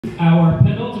Our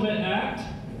penultimate act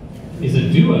is a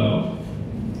duo.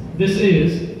 This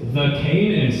is the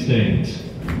Cain Instinct.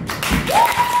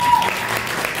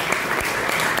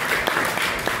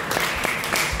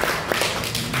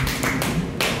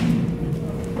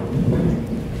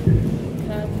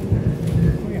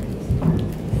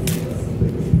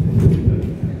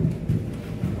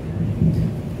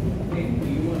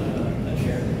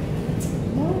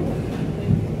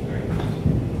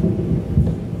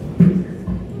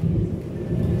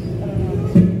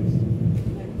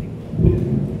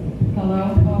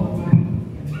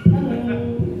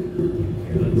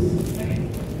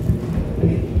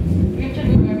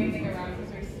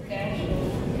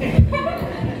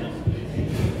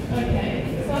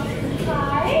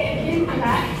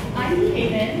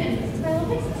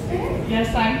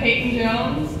 Yes, I'm Peyton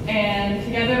Jones, and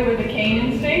together we're the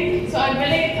Cain Instinct. So I bet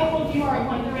a couple of you are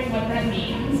wondering what that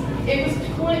means. It was a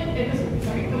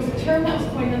term that was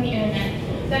coined on the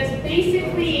internet. That's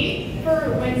basically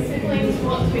for when siblings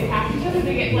want to attack each other.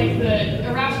 They get like the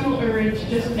irrational urge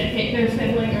just to hit their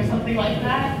sibling or something like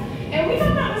that. And we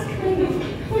thought that was kind of,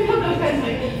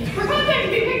 for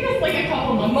context, we picked this like a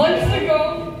couple months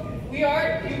ago. We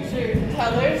aren't future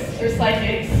tellers or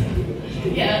psychics.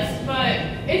 Yes, but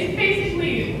it's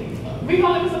basically, we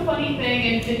thought it was a funny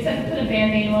thing, and it said to put a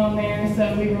band name on there,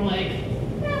 so we were like,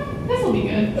 this will be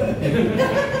good.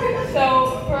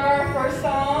 So for our first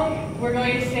song, we're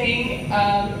going to sing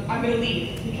I'm Gonna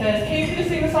Leave, because Kate's going to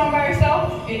sing the song by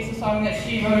herself. It's a song that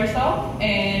she wrote herself,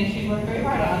 and she's worked very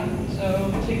hard on. So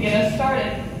to get us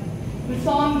started. The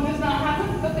song does not have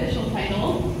an official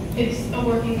title. It's a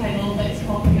working title, but it's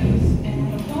called Ghost,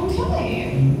 and I don't know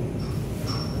why.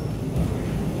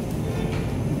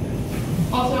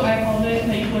 Also, I apologize,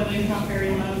 my ukulele is not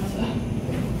very loud, so.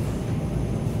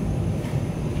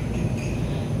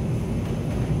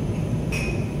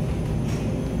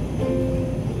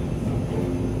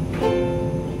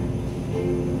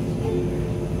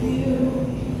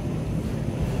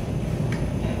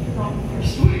 I forgot the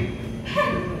first word.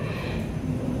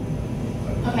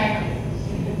 Okay.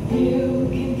 You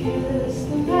can kiss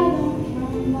the venom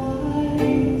from my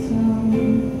tongue.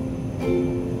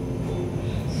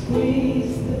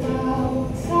 Squeeze the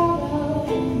doubts out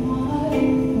of my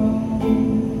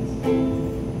bones.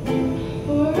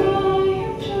 For I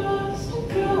am just a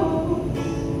ghost.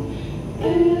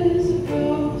 Is a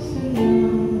ghost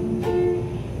enough?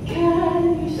 Can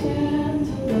you stand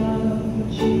to love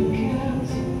what you can't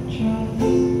trust?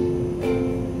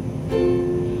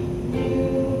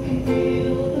 You can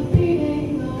feel the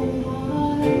beating of my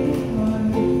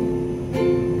heart.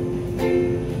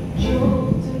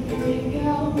 Jolt and freak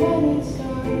out when it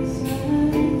starts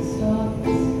and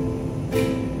stops.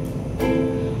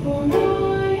 For I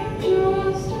am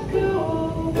just a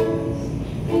ghost.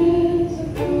 Is a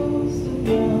ghost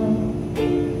enough?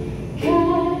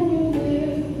 Can you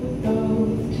live with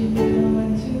both too little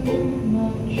and too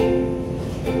much?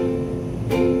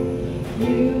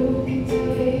 You can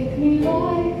take me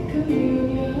like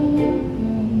communion,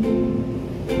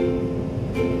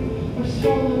 or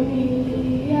swallow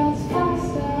me as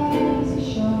fast as a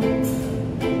shark.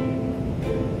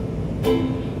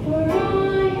 For I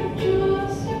am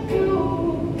just a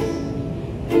ghost.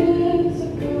 Is a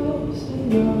ghost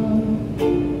enough?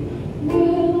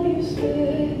 Will you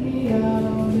spit me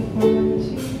out if I'm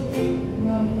too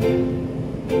rough?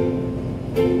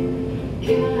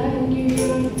 Can you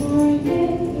yearn for an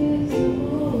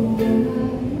invisible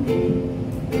man,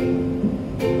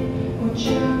 or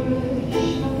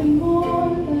cherish nothing more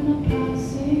than a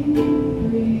passing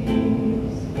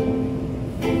breeze?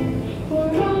 For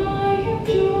I am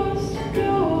just a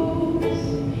ghost.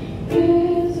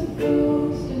 Is a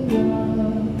ghost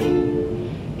enough?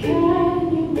 Can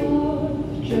you love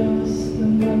just the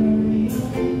memory of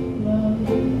love?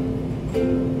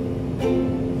 It's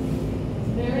a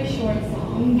very short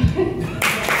song.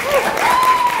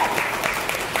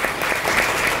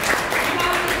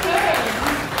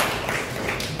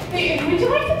 Hey, would you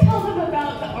like to tell them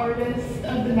about the artist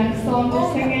of the next song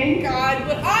we're singing? Oh my God,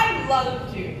 would I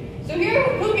love to. So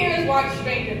who here has watched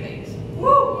Stranger Things?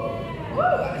 Woo!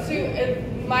 Woo! So you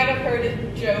might have heard of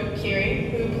Joe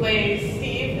Keery, who plays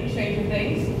Steve in Stranger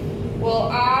Things.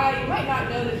 Well, you might not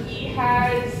know that he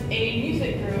has a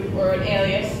music group or an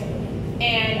alias,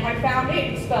 and I found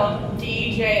it spelled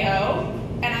D-J-O,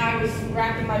 and I was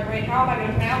racking my brain, how am I going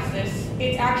to pronounce this?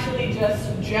 It's actually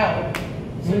just Joe.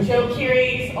 So Joe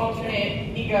Keery's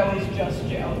alternate ego is just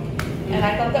Joe. And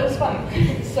I thought that was fun.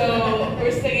 So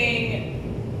we're singing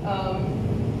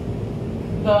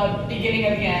the beginning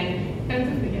of the end. End of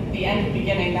the beginning. The end of the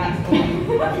beginning, that's the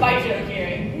one. By Joe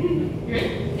Keery. You ready?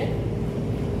 Yeah.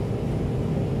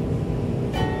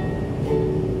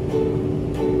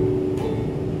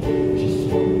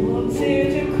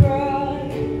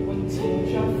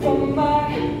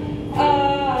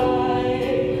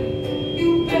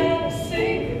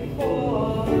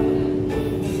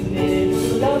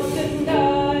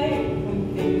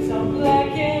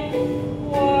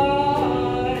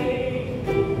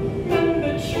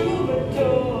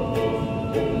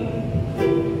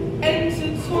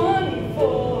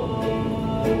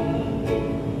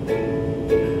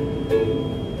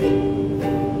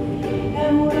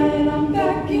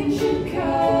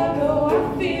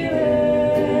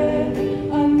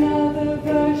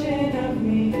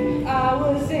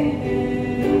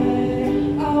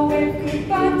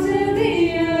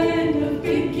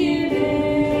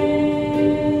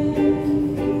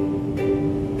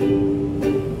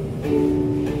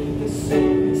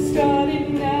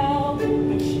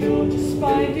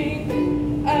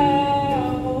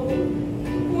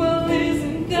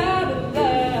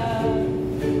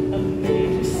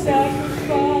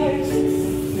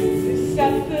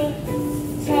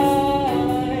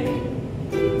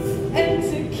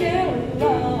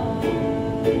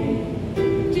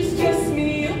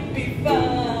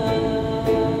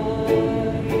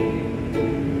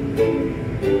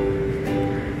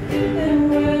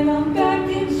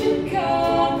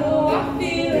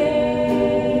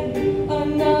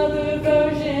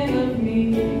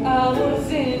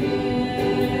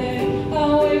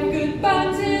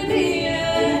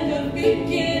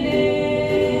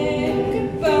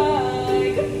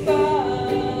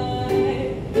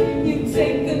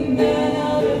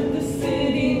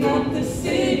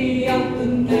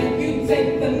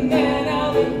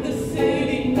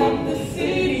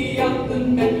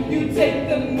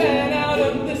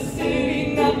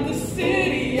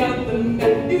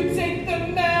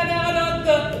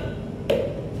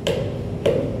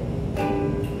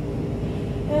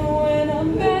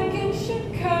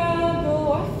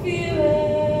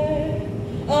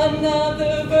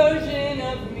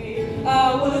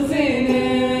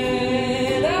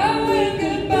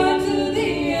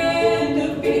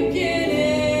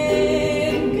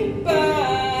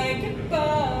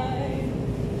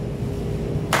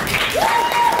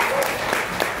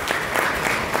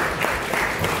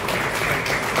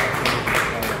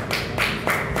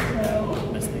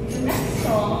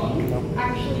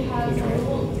 actually has a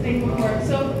little thing before it.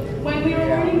 So when we were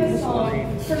learning this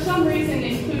song, for some reason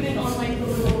included on like the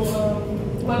little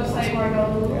website where I got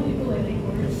a little ukulele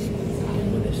chorus.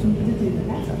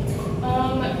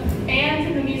 And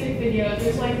in the music video,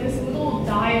 there's like this little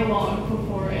dialogue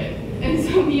before it. And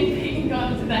so me and Peyton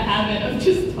got into the habit of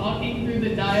just talking through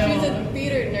the dialogue. She's a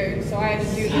theater nerd, so I had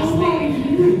to do this Oh, thing.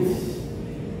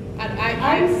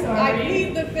 I'm sorry. I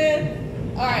plead the fifth.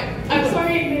 Alright. I'm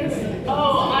sorry, Miss.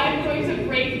 Oh, I'm going to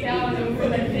break down over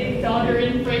my big daughter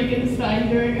in Frankenstein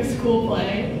during a school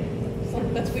play. So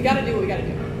we gotta do what we gotta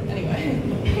do. Anyway.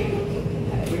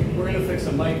 We're gonna fix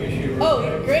a mic issue.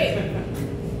 Oh, great.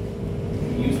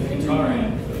 Use the guitar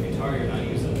amp. The guitar you're not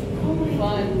using. Oh my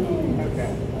Fun. God.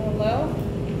 Okay. Hello?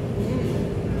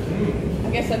 I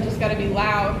guess I've just gotta be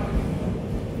loud.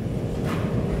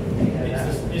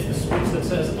 Is the switch that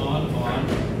says on?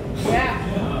 Yeah.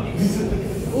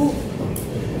 Ooh.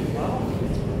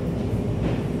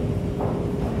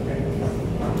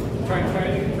 Try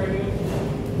again.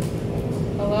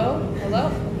 Hello? Hello?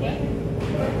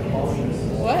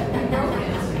 What?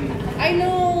 I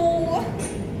know.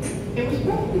 It was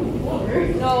broken before.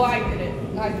 No, I did it.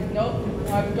 Nope.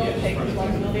 I don't take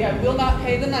responsibility. I will not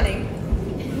pay the money.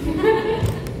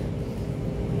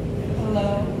 Hello?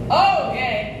 Oh,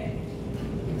 yay.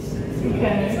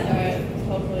 Okay. Alright,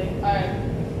 hopefully. Alright.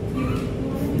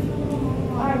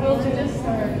 I will do this.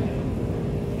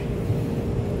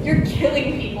 You're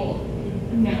killing people.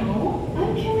 No,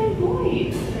 I'm killing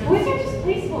boys. Boys are just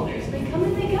placeholders. They come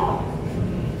and they go.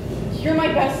 You're my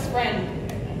best friend.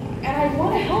 And I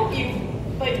want to help you,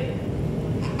 but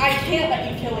I can't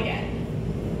let you kill again.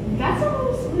 That's a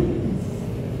little sweet.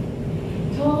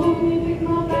 Told me pick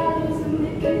my battles and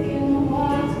they picking the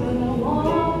ones, but I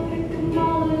want to pick them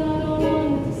all and I don't want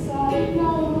to decide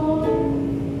no more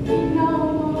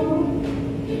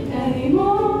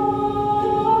anymore.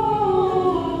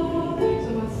 So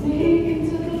I sneak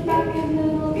into the back and then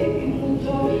I'll kick in the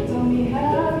door. Tell me,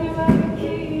 have you ever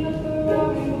keyed a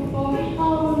Ferrari before? Oh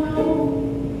no,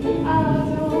 I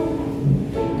don't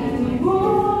anymore.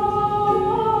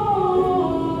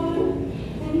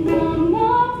 And I'm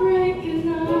not breaking,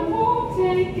 I won't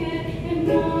take it,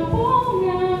 and I won't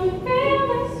ever feel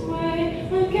this way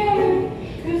again,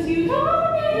 'cause you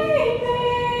don't need me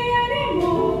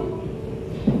anymore.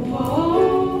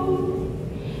 Whoa.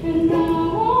 And I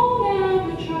won't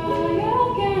ever try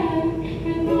again,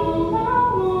 and all I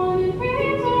want in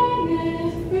return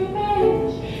is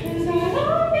revenge, 'cause I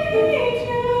don't need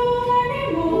you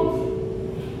anymore.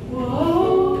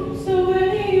 Whoa, so where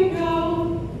do you go?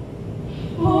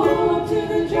 Pull up to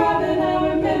the drive and I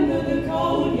remember the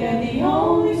code. Yeah, the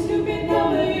only stupid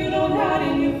number you don't hide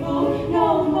in your phone. No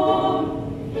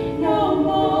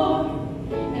more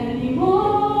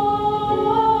anymore.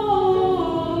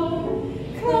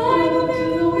 Climb up to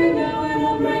the window and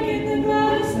I'm breaking the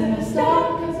glass. And I stop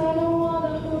 'cause I don't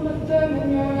wanna Uma Thurman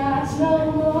your ass. No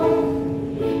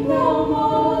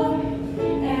more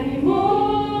anymore.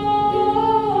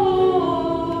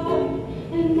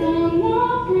 And I'm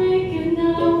not breaking, I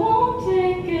won't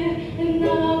take it, and I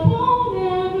won't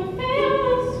ever feel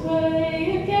this way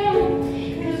again,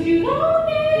 'cause you don't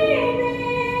need me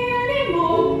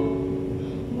anymore.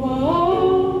 Whoa.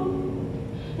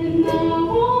 And I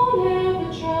won't ever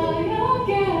try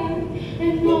again,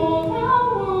 and all I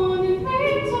want in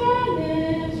return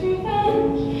is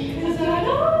revenge, 'cause I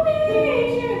don't need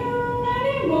you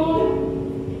anymore.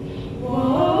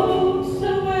 Whoa, so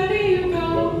where do you go?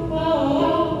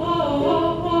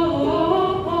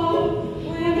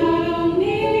 When I don't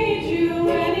need you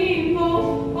anymore.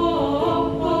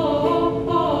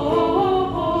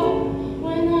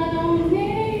 When I don't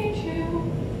need you.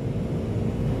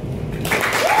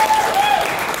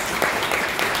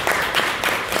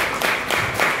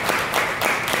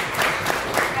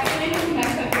 Actually,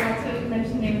 next I forgot to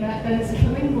mention the name of that. That is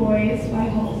Killing Boys by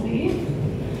Halsey.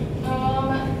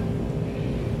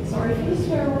 Sorry for the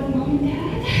swear word, Mom and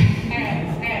Dad.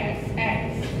 X.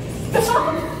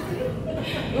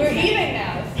 We're even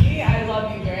now. See, I love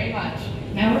you very much.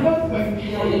 Now we're both going.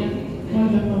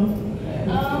 Wonderful.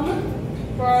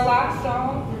 For our last song,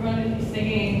 we're going to be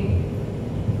singing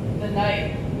The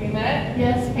Night We Met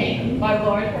Yes, Peyton. by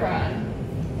Lord Huron.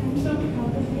 I'm so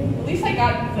proud of you. At least I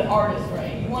got the artist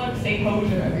right. You want to say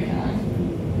Hosier every time.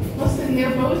 Listen,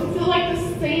 they're both like the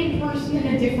same person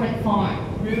in a different font.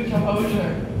 Rude to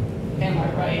Hosier. Am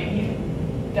I right? He's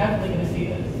definitely going to see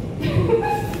this.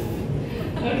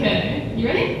 Okay, you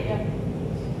ready? Yeah.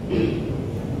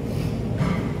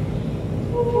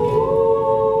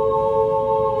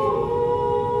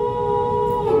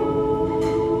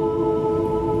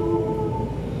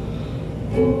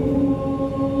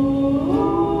 Ooh.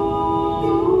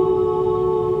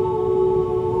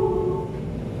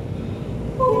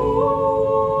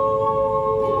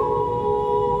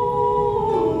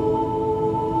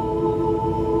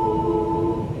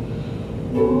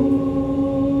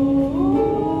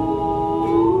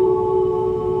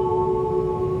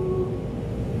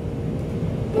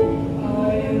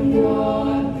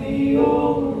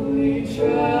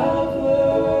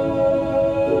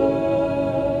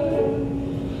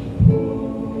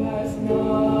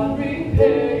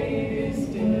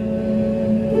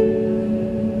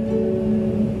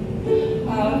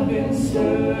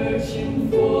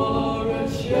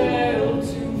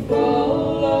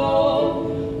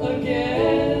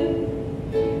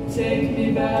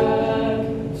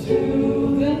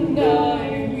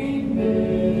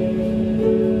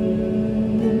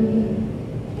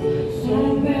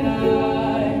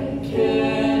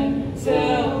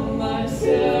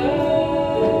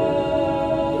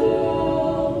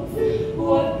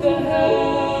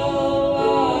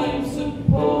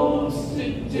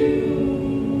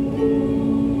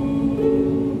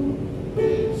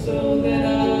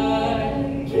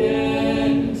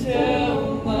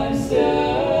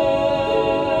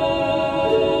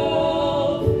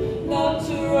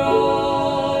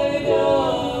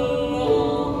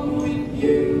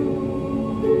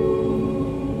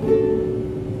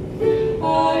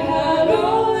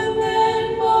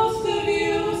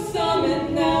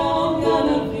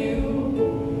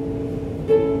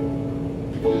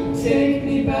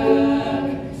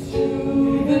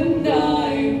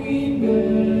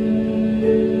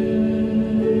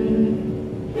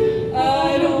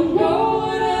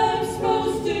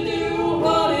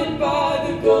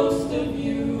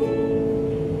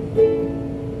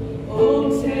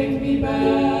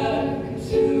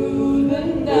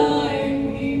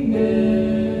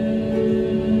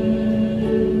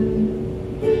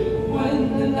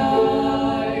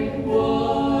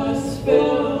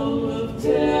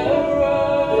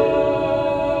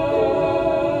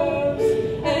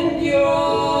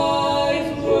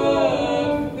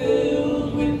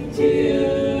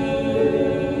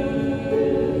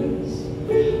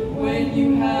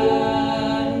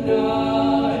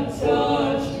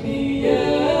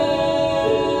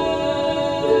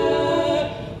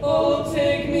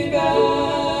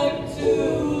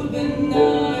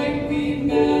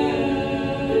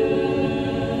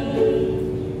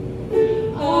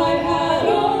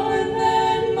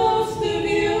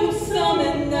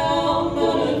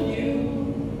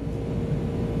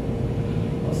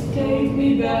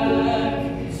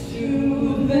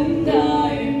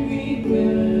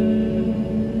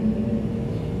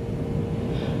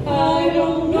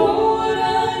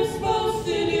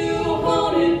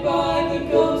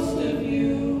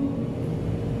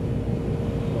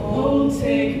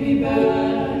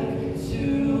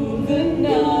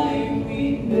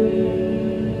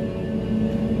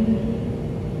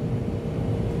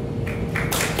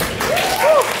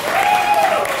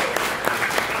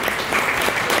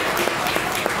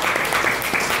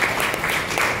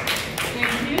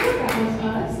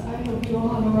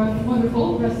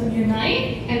 Wonderful rest of your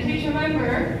night. And please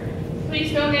remember,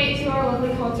 please donate to our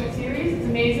lovely concert series. It's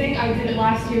amazing. I did it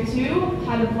last year too.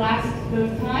 Had a blast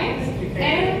both times.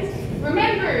 And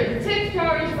remember, the tip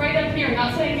jar is right up here.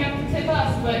 Not saying you have to tip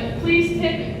us, but please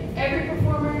tip every other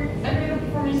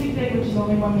performance you did, which is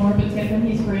only one more, but tip him,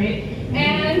 he's great.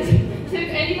 And tip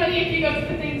anybody if you go to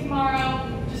the thing tomorrow.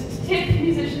 Just tip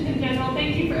musicians in general.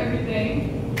 Thank you for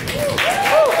everything.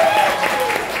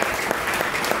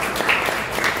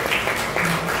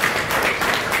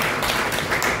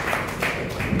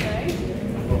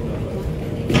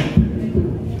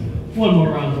 One more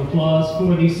round of applause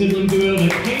for the sibling duo, the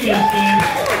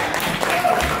Kadan.